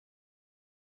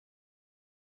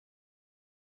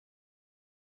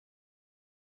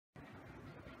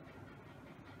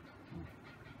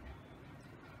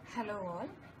Hello all,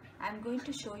 I am going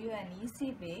to show you an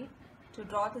easy way to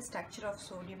draw the structure of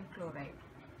sodium chloride.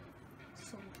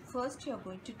 So first you are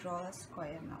going to draw a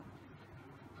square now.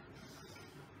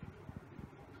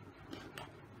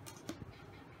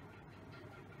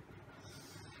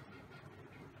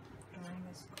 Drawing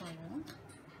a square.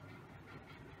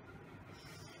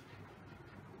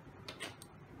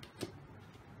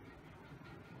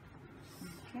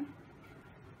 Okay.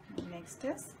 Next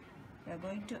is we are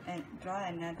going to draw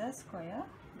another square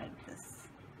like this.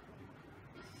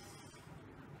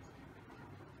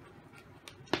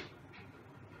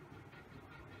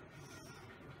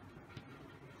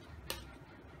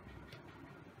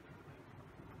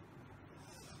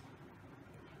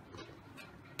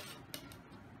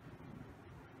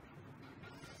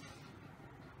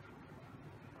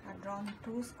 I've drawn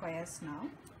two squares now.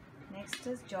 Next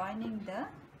is joining the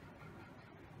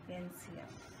ends here.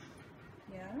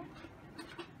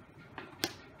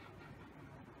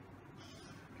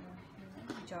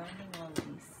 Joining all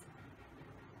these.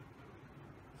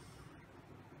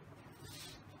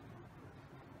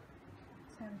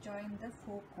 So I've joined the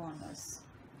four corners.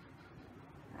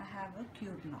 I have a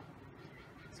cube now.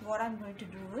 So what I'm going to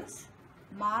do is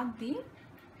mark the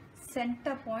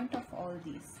center point of all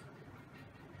these.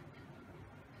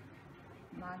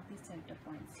 Mark the center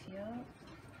points here,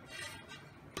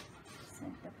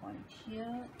 center point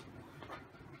here,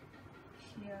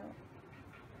 here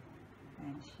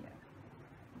and here.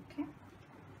 Okay,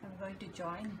 I'm going to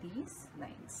join these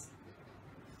lines.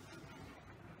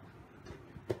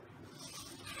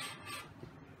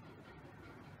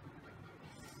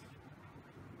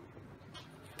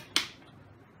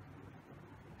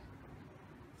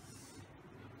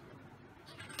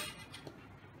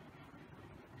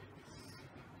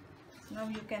 Now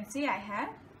you can see I have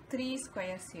three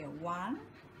squares here, 1,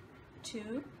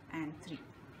 2 and 3.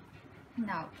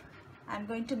 Now I'm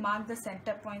going to mark the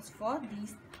center points for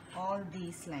all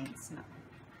these lines now.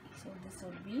 So this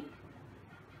would be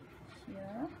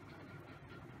here,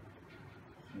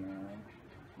 here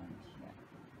and here.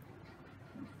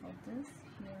 And for this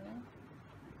here,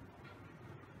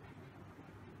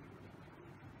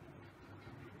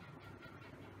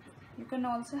 you can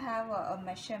also have a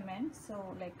measurement.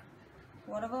 So like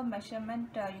whatever measurement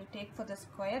you take for the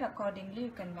square, accordingly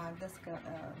you can mark the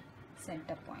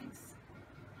center points.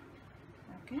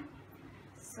 Okay,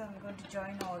 so I'm going to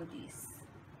join all these.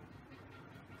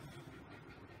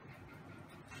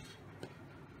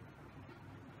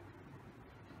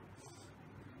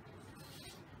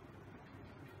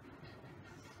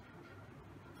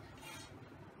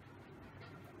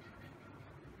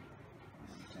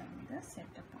 Join the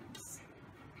center points.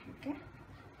 Okay,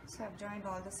 so I've joined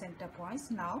all the center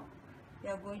points. Now we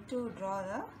are going to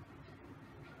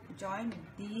join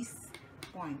these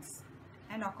points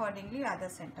and accordingly other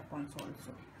center points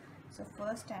also. So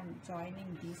first I am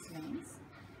joining these lines,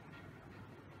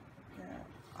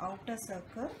 the outer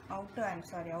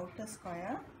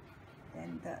square,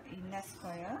 then the inner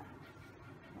square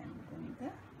and then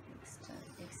the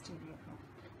exterior one.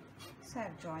 So I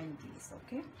have joined these.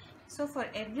 Okay, so for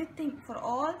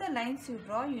all the lines you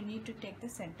draw, you need to take the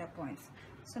center points.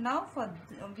 So now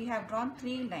we have drawn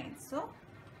 3 lines, so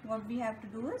what we have to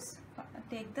do is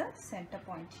take the center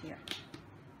point here.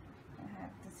 I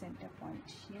have the center point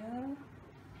here,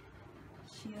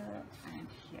 here and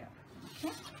here.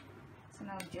 Okay, so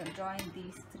now join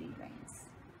these 3 lines.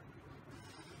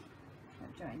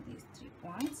 I'll join these 3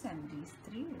 points and these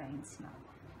 3 lines now.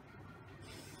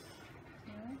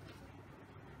 Here,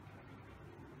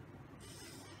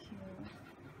 here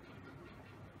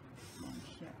and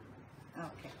here.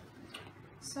 Okay,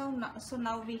 so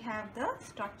now we have the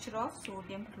structure of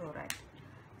sodium chloride.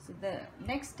 So the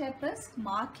next step is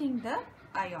marking the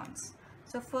ions.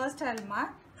 So first I'll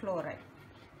mark chloride.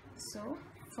 So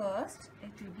first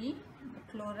it will be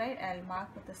the chloride. I'll mark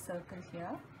with a circle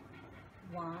here.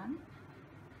 1,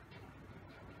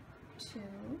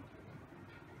 2,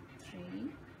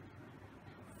 3,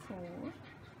 4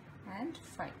 and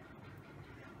 5.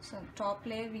 So top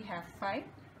layer we have 5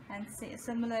 and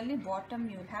similarly bottom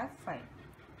you will have 5.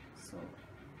 So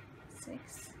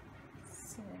 6,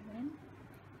 7,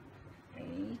 8,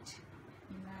 9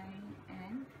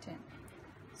 and 10.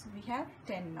 So we have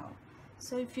 10 now.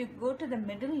 So if you go to the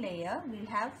middle layer, we'll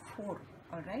have 4.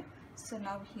 Alright, so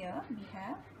now here we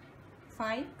have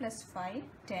 5 plus 5,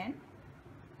 10,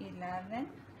 11,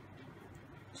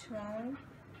 12,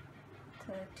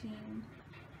 13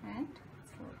 and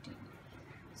 14.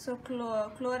 So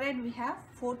chloride we have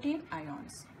 14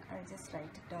 ions. I'll just write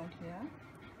it down here.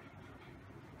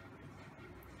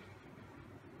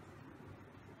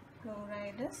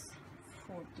 chloride is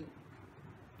 14.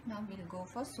 Now we'll go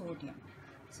for sodium.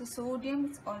 So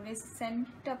sodium is always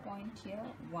center point here,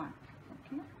 1.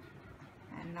 Okay,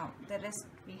 and now the rest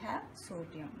we have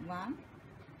sodium, 1,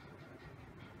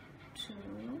 2,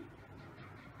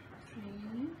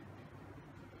 3,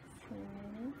 4,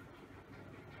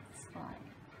 5,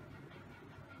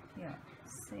 here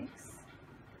 6,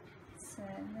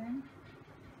 7,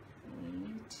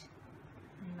 8,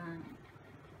 9,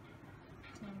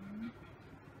 10,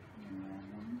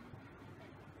 11,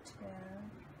 12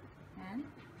 and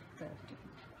 13.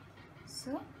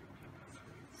 So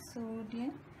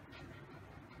sodium,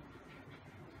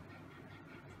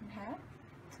 we have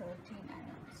 13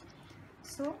 ions.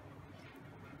 So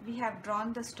we have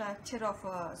drawn the structure of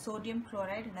sodium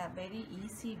chloride in a very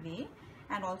easy way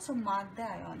and also mark the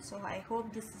ions. So I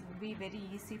hope this will be very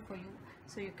easy for you.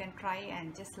 So you can try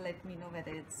and just let me know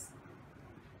whether it's